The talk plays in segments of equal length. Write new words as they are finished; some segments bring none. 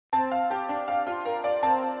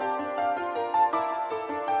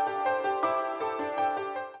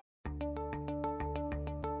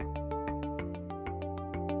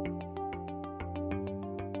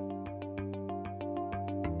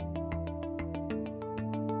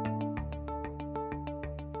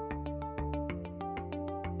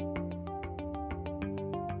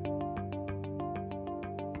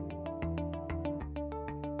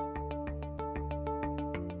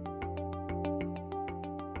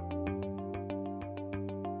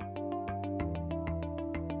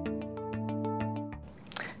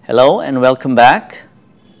Hello and welcome back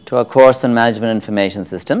to our course on Management Information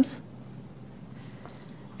Systems.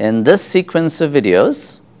 In this sequence of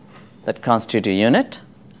videos that constitute a unit,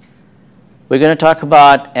 we're going to talk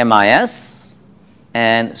about MIS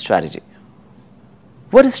and strategy.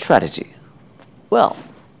 What is strategy? Well,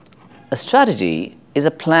 a strategy is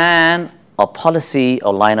a plan or policy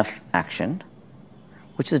or line of action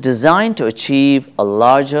which is designed to achieve a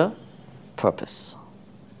larger purpose.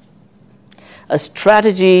 A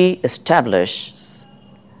strategy establishes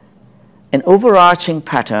an overarching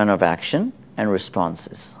pattern of action and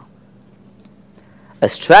responses. A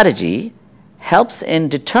strategy helps in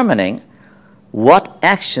determining what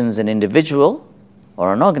actions an individual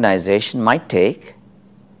or an organization might take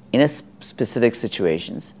in a specific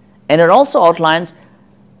situations, and it also outlines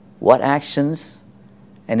what actions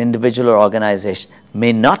an individual or organization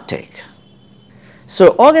may not take.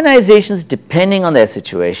 So organizations, depending on their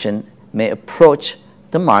situation, may approach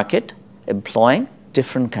the market employing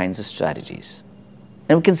different kinds of strategies.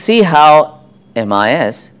 And we can see how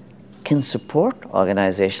MIS can support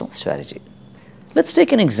organizational strategy. Let's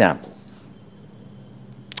take an example.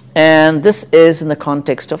 And this is in the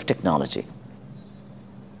context of technology.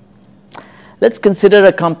 Let's consider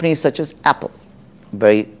a company such as Apple,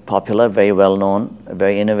 very popular, very well known, a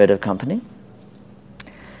very innovative company.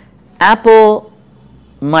 Apple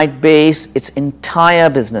might base its entire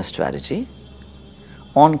business strategy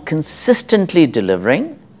on consistently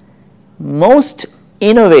delivering most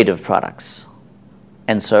innovative products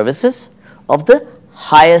and services of the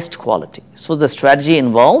highest quality. So the strategy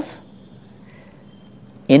involves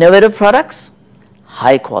innovative products,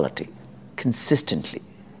 high quality, consistently.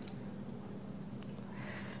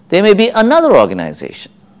 There may be another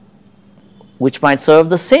organization which might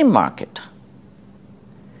serve the same market,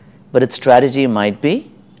 but its strategy might be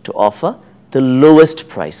to offer the lowest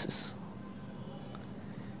prices.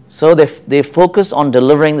 So they focus on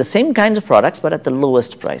delivering the same kinds of products but at the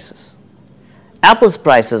lowest prices. Apple's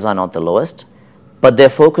prices are not the lowest, but their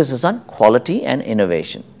focus is on quality and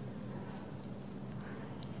innovation.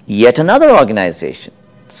 Yet another organization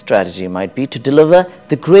strategy might be to deliver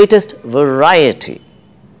the greatest variety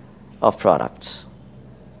of products.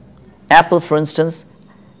 Apple, for instance,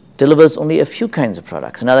 delivers only a few kinds of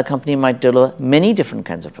products. Another company might deliver many different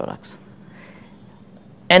kinds of products.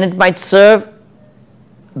 And it might serve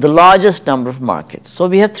the largest number of markets. So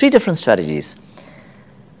we have three different strategies.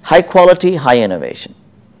 High quality, high innovation.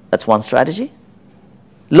 That's one strategy.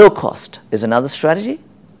 Low cost is another strategy.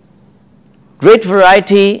 Great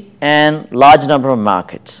variety and large number of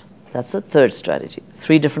markets. That's the third strategy.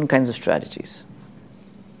 Three different kinds of strategies.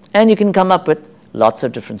 And you can come up with lots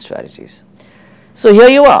of different strategies. So here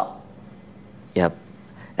you are. You have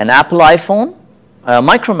an Apple iPhone, a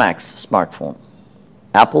Micromax smartphone.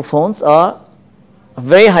 Apple phones are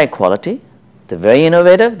very high quality. They're very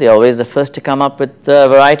innovative. They're always the first to come up with a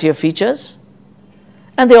variety of features.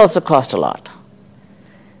 And they also cost a lot.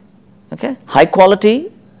 Okay? High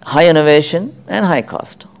quality, high innovation, and high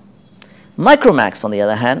cost. Micromax, on the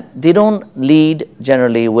other hand, they don't lead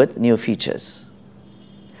generally with new features.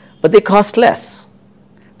 But they cost less.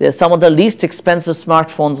 They're some of the least expensive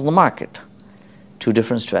smartphones in the market. Two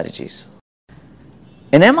different strategies.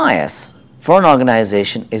 An MIS for an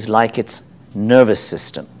organization is like its nervous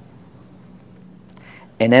system.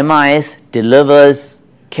 An MIS delivers,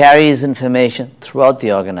 carries information throughout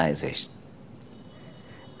the organization.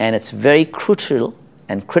 And it's very crucial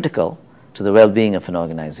and critical to the well-being of an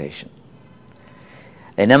organization.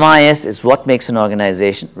 An MIS is what makes an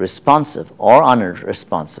organization responsive or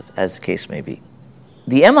unresponsive, as the case may be.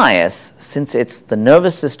 The MIS, since it's the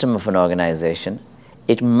nervous system of an organization,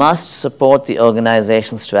 it must support the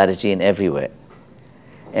organizational strategy in every way.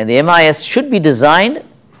 And the MIS should be designed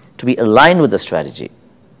to be aligned with the strategy.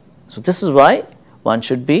 So this is why one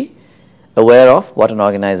should be aware of what an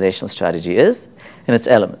organizational strategy is and its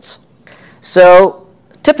elements. So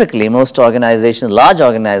typically most organizations, large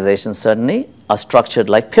organizations certainly, are structured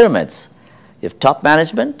like pyramids. You have top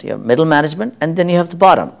management, you have middle management, and then you have the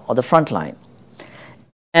bottom or the front line.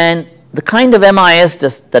 And the kind of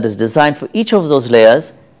MIS that is designed for each of those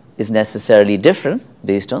layers is necessarily different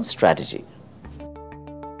based on strategy.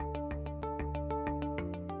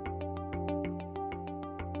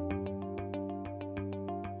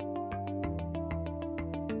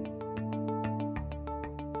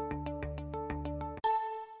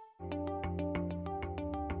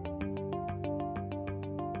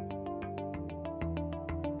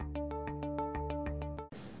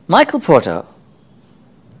 Michael Porter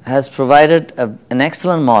has provided an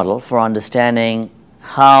excellent model for understanding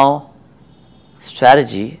how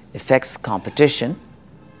strategy affects competition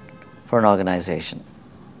for an organization.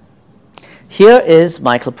 Here is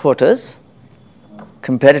Michael Porter's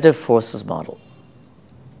competitive forces model.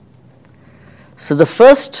 So the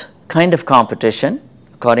first kind of competition,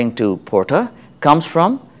 according to Porter, comes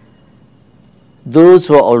from those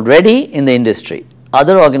who are already in the industry,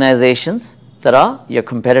 other organizations that are your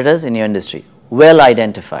competitors in your industry, well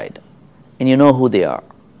identified, and you know who they are.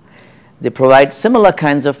 They provide similar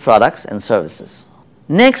kinds of products and services.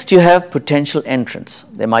 Next, you have potential entrants.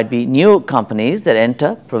 There might be new companies that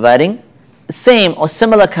enter providing the same or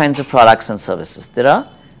similar kinds of products and services. There are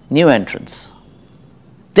new entrants.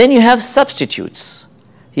 Then you have substitutes.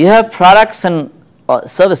 You have products and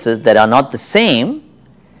services that are not the same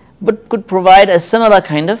but could provide a similar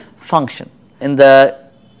kind of function. In the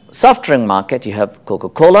soft drink market, you have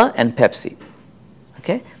Coca-Cola and Pepsi.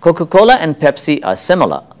 Okay? Coca-Cola and Pepsi are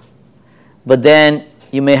similar, but then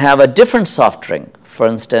you may have a different soft drink, for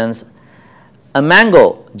instance, a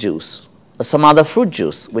mango juice or some other fruit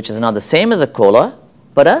juice, which is not the same as a cola,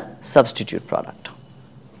 but a substitute product.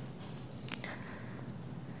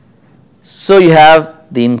 So you have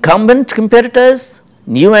the incumbent competitors,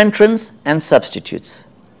 new entrants, and substitutes,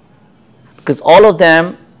 because all of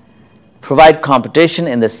them provide competition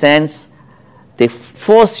in the sense they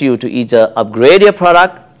force you to either upgrade your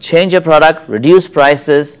product, change your product, reduce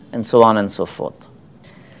prices, and so on and so forth.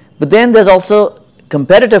 But then there's also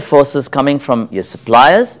competitive forces coming from your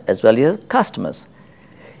suppliers as well as your customers.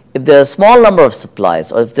 If there's a small number of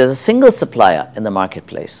suppliers, or if there's a single supplier in the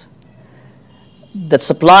marketplace, that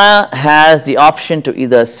supplier has the option to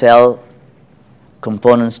either sell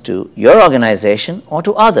components to your organization or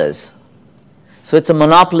to others. So it's a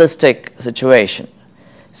monopolistic situation.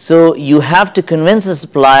 So you have to convince the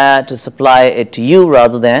supplier to supply it to you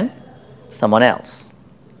rather than someone else.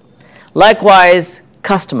 Likewise,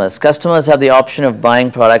 customers have the option of buying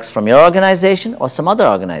products from your organization or some other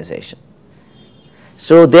organization.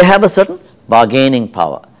 So they have a certain bargaining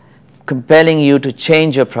power, compelling you to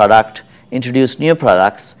change your product, introduce new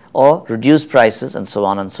products, or reduce prices, and so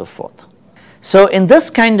on and so forth. So in this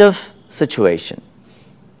kind of situation,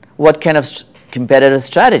 what kind of competitive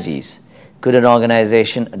strategies could an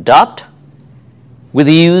organization adopt with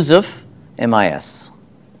the use of MIS?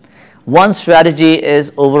 One strategy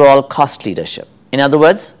is overall cost leadership. In other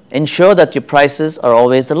words, ensure that your prices are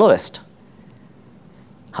always the lowest.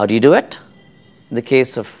 How do you do it? In the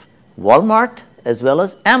case of Walmart as well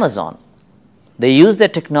as Amazon, they use their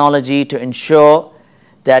technology to ensure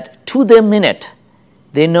that to the minute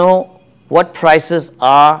they know what prices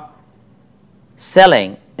are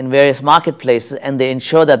selling in various marketplaces, and they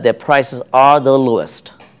ensure that their prices are the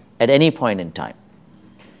lowest at any point in time.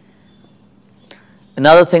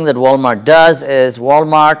 Another thing that Walmart does is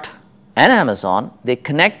Walmart and Amazon, they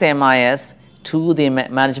connect the MIS to the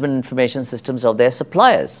management information systems of their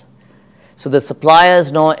suppliers. So the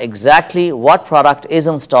suppliers know exactly what product is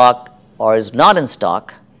in stock or is not in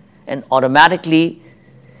stock, and automatically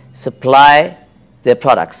supply their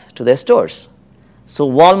products to their stores. So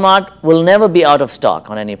Walmart will never be out of stock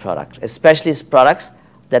on any product, especially products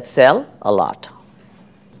that sell a lot.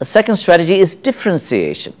 The second strategy is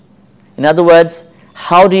differentiation. In other words,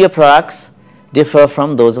 how do your products differ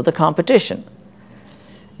from those of the competition?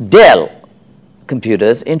 Dell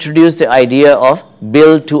computers introduced the idea of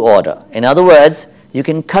build to order. In other words, you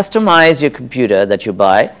can customize your computer that you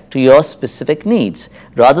buy to your specific needs.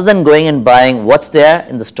 Rather than going and buying what's there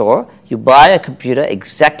in the store, you buy a computer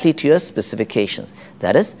exactly to your specifications.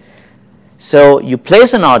 That is, so you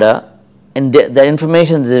place an order and the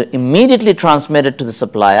information is immediately transmitted to the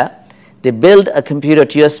supplier. They build a computer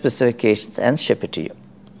to your specifications and ship it to you.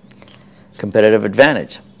 Competitive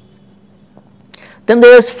advantage. Then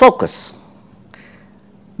there is focus.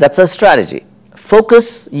 That's a strategy.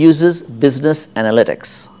 Focus uses business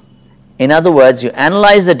analytics. In other words, you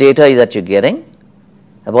analyze the data that you're getting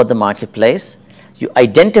about the marketplace. You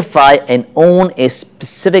identify and own a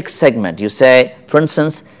specific segment. You say, for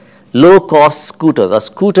instance, low-cost scooters, or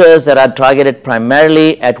scooters that are targeted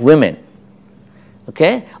primarily at women,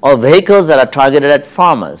 okay, or vehicles that are targeted at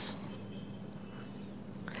farmers,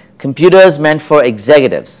 computers meant for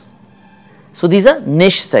executives. So these are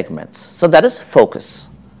niche segments. So that is focus.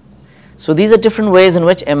 So these are different ways in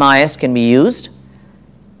which MIS can be used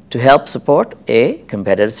to help support a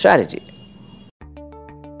competitive strategy.